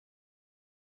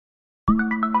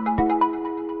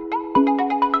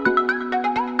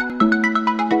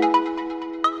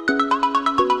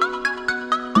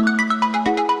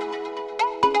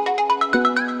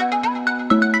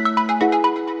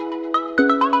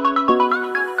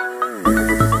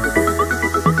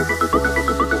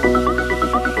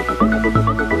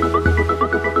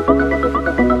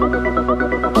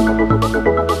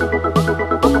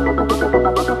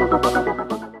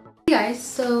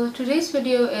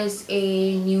is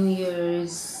a New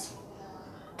Year's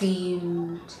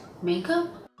themed makeup.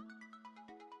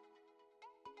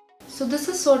 So this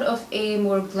is sort of a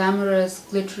more glamorous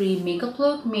glittery makeup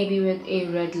look, maybe with a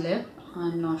red lip.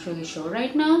 I'm not really sure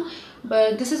right now,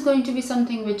 but this is going to be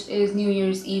something which is New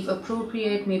Year's Eve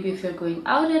appropriate. Maybe if you're going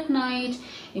out at night,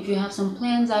 if you have some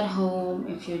plans at home,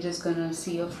 if you're just gonna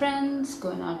see your friends,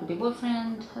 going out with your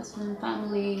boyfriend, husband,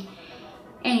 family,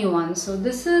 anyone. So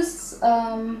this is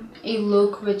a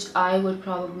look which I would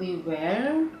probably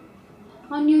wear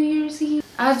on New Year's Eve.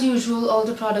 As usual, all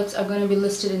the products are going to be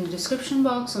listed in the description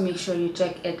box, so make sure you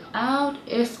check it out.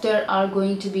 If there are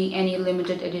going to be any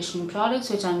limited edition products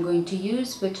which I'm going to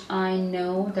use, which I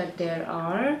know that there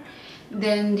are,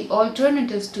 then the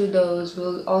alternatives to those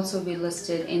will also be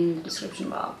listed in the description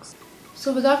box.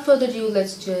 So without further ado,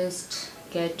 let's just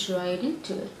get right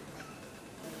into it.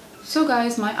 So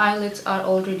guys, my eyelids are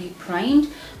already primed.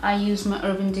 I used my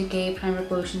Urban Decay primer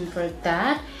potion for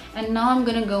that, and now I'm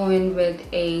gonna go in with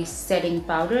a setting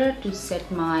powder to set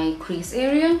my crease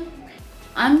area.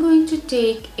 I'm going to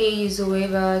take a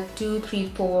Zoeva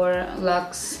 234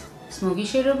 Luxe Smoky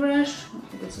Shader brush.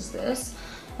 This is this,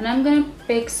 and I'm gonna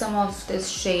pick some of this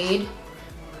shade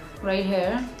right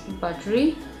here,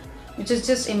 Buttery, which is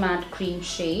just a matte cream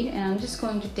shade, and I'm just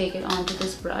going to take it onto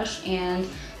this brush and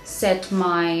set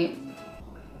my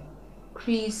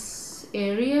crease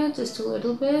area just a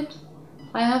little bit.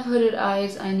 I have hooded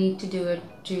eyes. I need to do it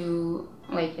to,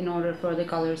 like, in order for the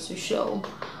colors to show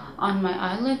on my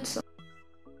eyelids.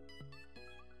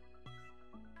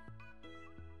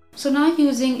 So now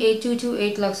using a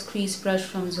 228 Luxe crease brush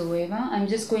from Zoeva, I'm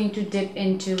going to dip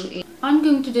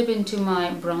into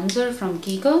my bronzer from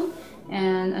Kiko,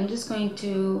 and I'm just going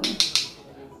to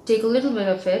take a little bit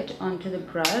of it onto the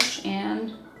brush,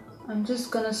 and I'm just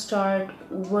gonna start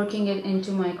working it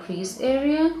into my crease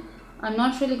area. I'm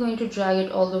not really going to drag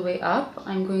it all the way up.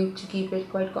 I'm going to keep it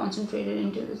quite concentrated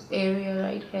into this area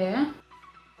right here.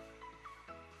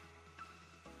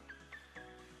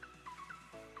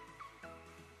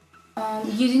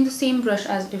 Using the same brush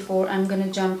as before, I'm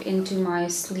gonna jump into my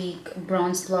sleek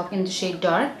bronze block in the shade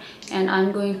Dark, and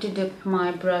I'm going to dip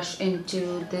my brush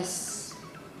into this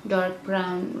dark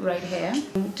brown right here.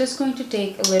 I'm just going to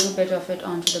take a little bit of it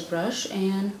onto the brush,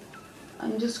 and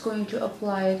I'm just going to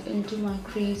apply it into my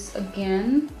crease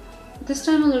again, this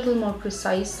time a little more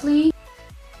precisely.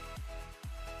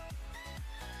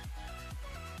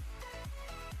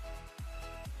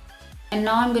 And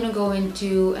now I'm going to go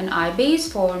into an eye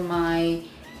base for my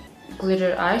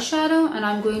glitter eyeshadow, and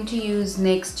I'm going to use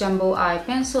NYX Jumbo Eye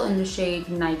Pencil in the shade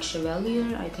Night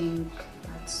Chevalier. I think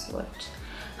that's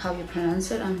how you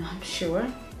pronounce it, I'm not sure.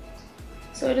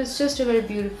 So it is just a very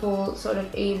beautiful sort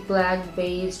of a black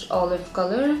based olive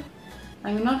color.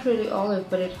 I mean, not really olive,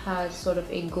 but it has sort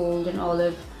of a gold and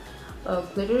olive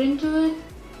glitter into it.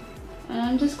 And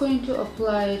I'm just going to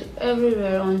apply it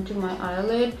everywhere onto my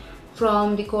eyelid,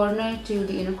 from the corner to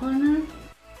the inner corner.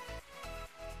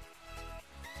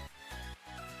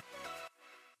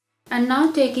 And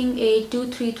now taking a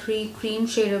 233 cream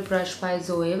shader brush by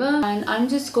Zoeva, and I'm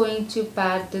just going to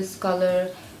pat this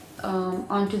color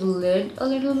onto the lid a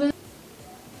little bit,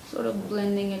 sort of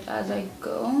blending it as I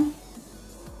go.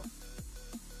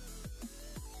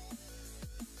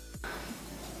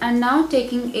 And now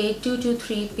taking a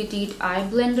 223 Petite Eye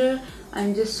Blender,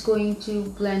 I'm just going to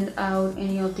blend out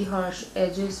any of the harsh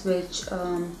edges which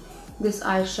this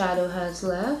eyeshadow has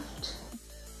left.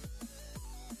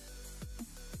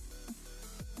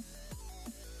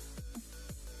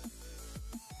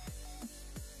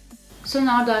 So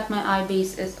now that my eye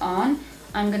base is on,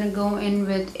 I'm gonna go in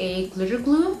with a glitter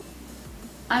glue.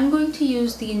 I'm going to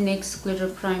use the NYX glitter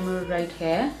primer right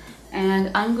here,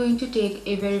 and I'm going to take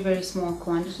a very small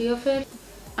quantity of it.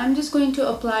 I'm just going to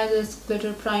apply this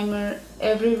glitter primer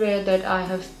everywhere that I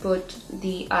have put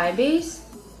the eye base.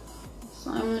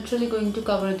 So I'm literally going to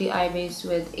cover the eye base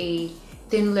with a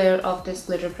thin layer of this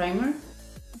glitter primer.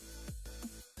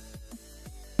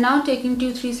 Now taking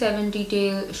 237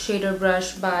 Detail Shader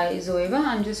Brush by Zoeva,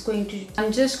 I'm just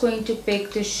going to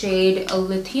pick the shade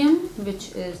Lithium,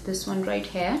 which is this one right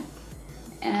here,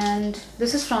 and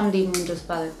this is from the Moondust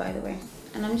palette, by the way.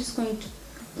 And I'm just going to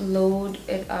load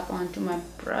it up onto my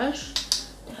brush,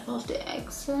 tap off the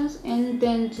excess, and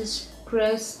then just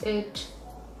press it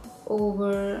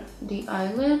over the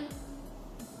eyelid.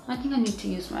 I think I need to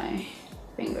use my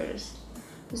fingers.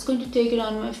 Just going to take it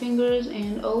on my fingers,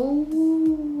 and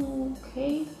oh,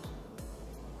 okay,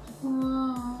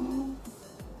 wow,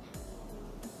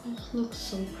 this looks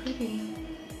so pretty.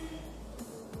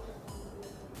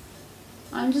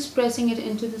 I'm just pressing it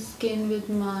into the skin with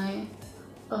my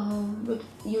with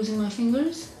using my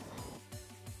fingers.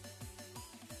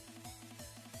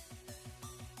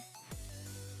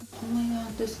 Oh my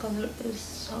god, this color is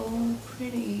so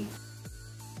pretty.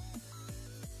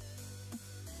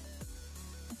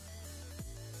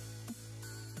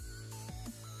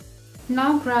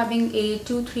 Now grabbing a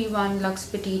 231 Luxe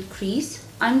Petite crease,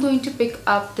 I'm going to pick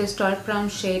up this dark brown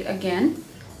shade again,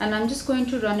 and I'm just going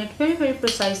to run it very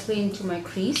precisely into my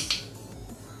crease,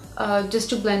 just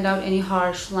to blend out any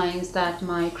harsh lines that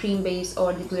my cream base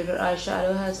or the glitter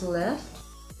eyeshadow has left.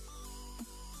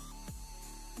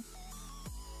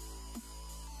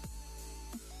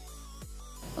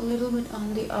 A little bit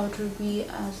on the outer V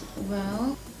as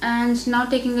well. And now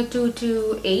taking a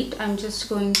 228, I'm just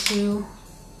going to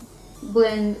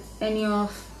blend any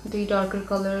of the darker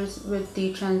colors with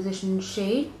the transition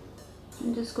shade.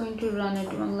 I'm just going to run it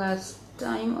one last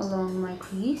time along my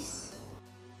crease.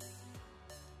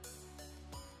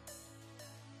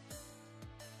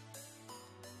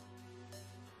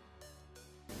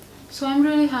 So I'm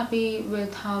really happy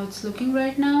with how it's looking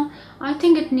right now. I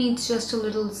think it needs just a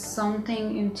little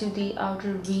something into the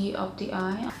outer V of the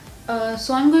eye.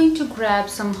 So I'm going to grab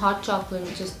some hot chocolate,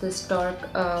 which is this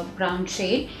dark brown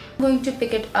shade. I'm going to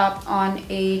pick it up on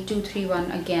a 231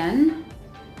 again.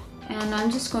 And I'm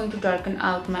just going to darken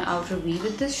out my outer V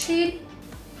with this shade.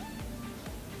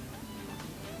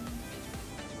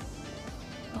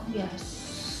 Oh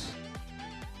yes.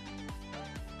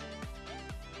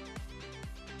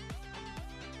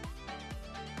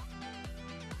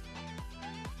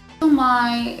 So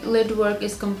my lid work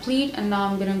is complete, and now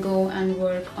I'm gonna go and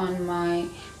work on my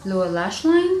lower lash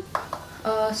line.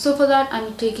 So for that,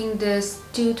 I'm taking this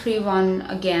 231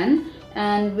 again,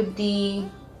 and with the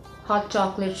hot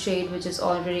chocolate shade which is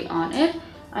already on it,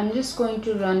 I'm just going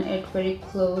to run it very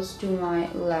close to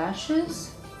my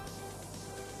lashes.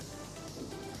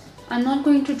 I'm not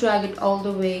going to drag it all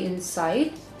the way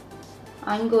inside.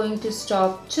 I'm going to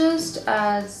stop just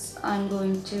as I'm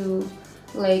going to,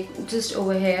 like, just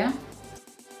over here.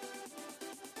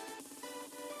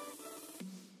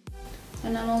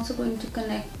 And I'm also going to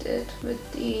connect it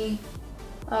with the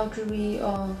outer V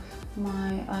of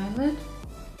my eyelid.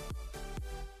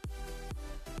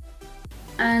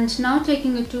 And now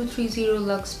taking a 230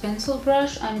 Luxe pencil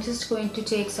brush, I'm just going to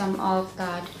take some of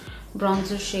that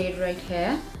bronzer shade right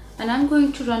here, and I'm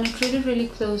going to run it really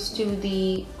close to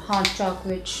the hot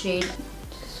chocolate shade.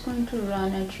 Just going to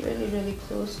run it really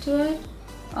close to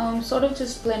it, sort of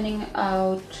just blending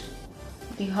out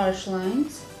the harsh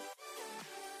lines.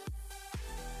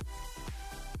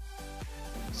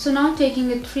 So now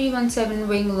taking a 317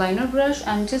 wing liner brush,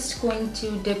 I'm just going to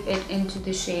dip it into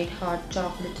the shade hot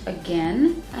chocolate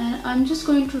again, and I'm just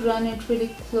going to run it really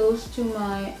close to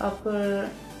my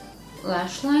upper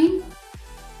lash line.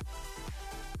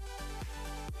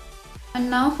 And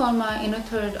now for my inner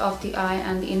third of the eye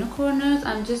and the inner corners,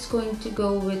 I'm just going to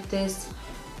go with this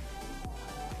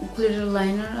glitter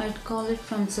liner, I'd call it,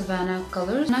 from Savannah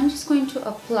Colors. And I'm just going to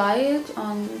apply it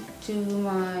onto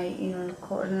my inner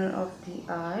corner of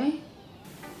the eye,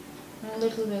 and a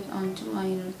little bit onto my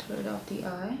inner third of the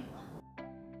eye.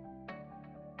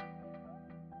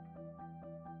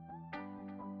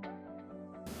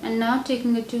 And now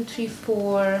taking the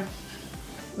 234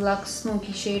 Luxe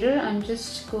Smoky Shader, I'm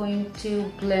just going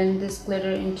to blend this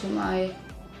glitter into my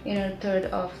inner third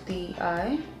of the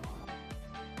eye.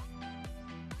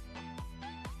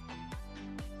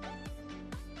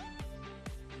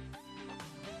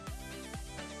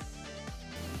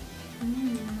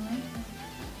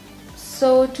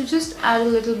 So to just add a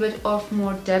little bit of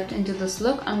more depth into this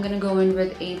look, I'm going to go in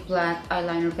with a black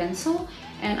eyeliner pencil,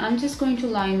 and I'm just going to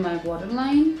line my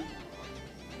waterline,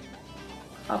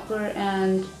 upper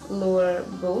and lower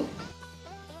both.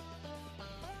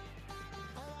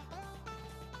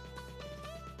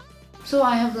 So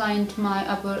I have lined my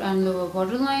upper and lower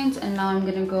waterlines, and now I'm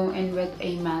going to go in with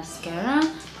a mascara,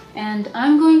 and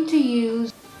I'm going to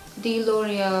use the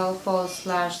L'Oreal False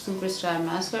Lash Superstar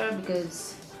mascara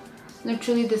because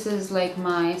literally this is like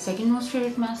my second most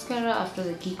favorite mascara after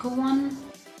the Kiko one.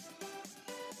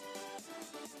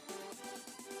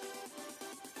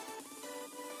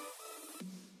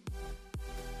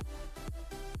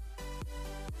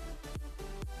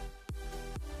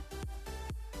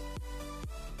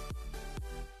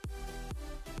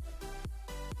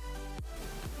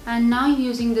 And now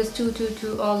using this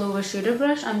 222 all over shader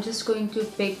brush, I'm just going to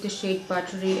pick the shade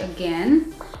Buttery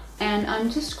again, and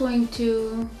I'm just going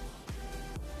to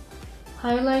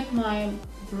highlight my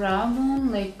brow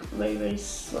bone like very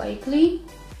slightly,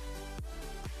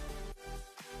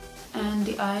 and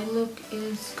the eye look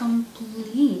is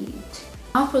complete.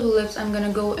 Now for the lips, I'm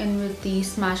gonna go in with the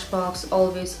Smashbox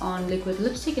Always On liquid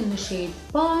lipstick in the shade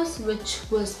Boss, which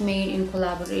was made in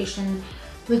collaboration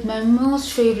with my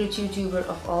most favorite YouTuber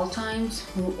of all times,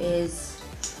 who is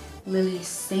Lily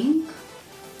Singh.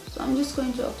 So I'm just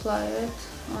going to apply it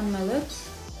on my lips.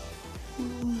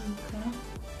 Okay.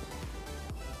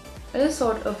 It is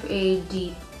sort of a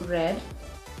deep red.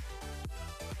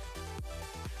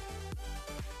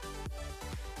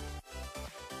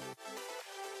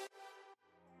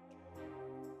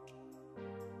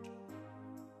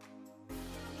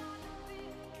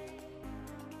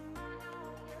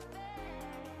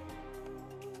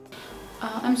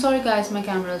 I'm sorry guys, my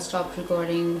camera stopped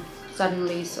recording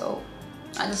suddenly, so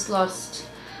I just lost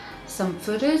some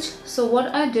footage. So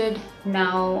what I did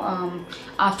now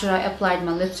after I applied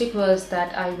my lipstick was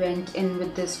that I went in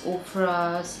with this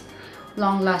Ofra's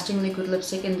long lasting liquid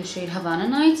lipstick in the shade Havana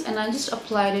Nights, and I just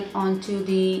applied it onto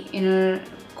the inner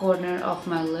corner of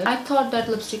my lip. I thought that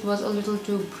lipstick was a little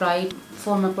too bright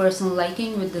for my personal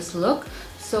liking with this look,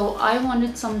 so I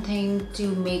wanted something to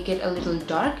make it a little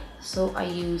dark. So I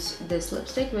used this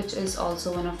lipstick, which is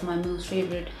also one of my most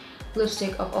favorite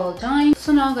lipstick of all time.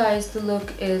 So now guys, the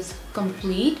look is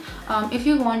complete. If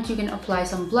you want, you can apply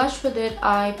some blush with it.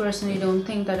 I personally don't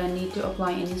think that I need to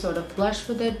apply any sort of blush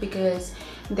with it, because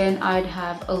then I'd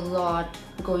have a lot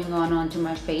going on onto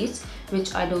my face,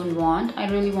 which I don't want. I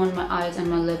really want my eyes and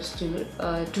my lips to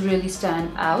really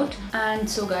stand out. And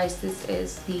so guys, this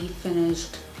is the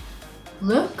finished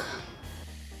look.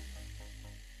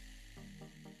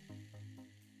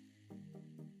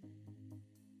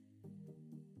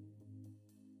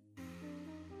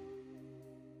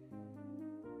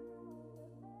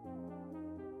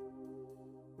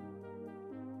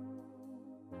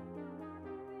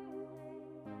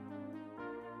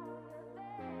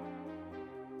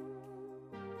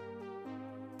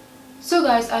 So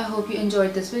guys, I hope you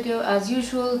enjoyed this video. As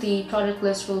usual, the product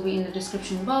list will be in the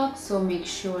description box, so make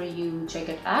sure you check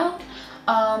it out.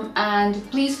 And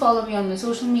please follow me on my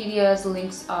social medias. The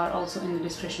links are also in the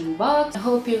description box. I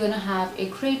hope you're gonna have a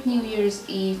great New Year's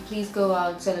Eve. Please go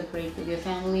out, celebrate with your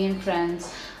family and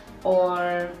friends,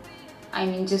 or I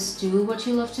mean, just do what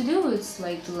you love to do. It's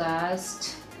like the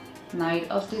last night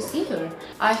of this year.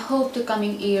 I hope the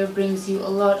coming year brings you a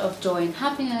lot of joy and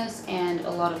happiness and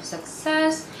a lot of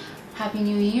success. Happy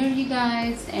New Year, you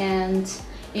guys, and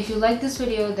if you like this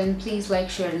video, then please like,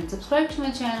 share and subscribe to my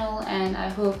channel, and I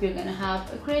hope you're gonna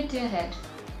have a great day ahead.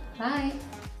 Bye.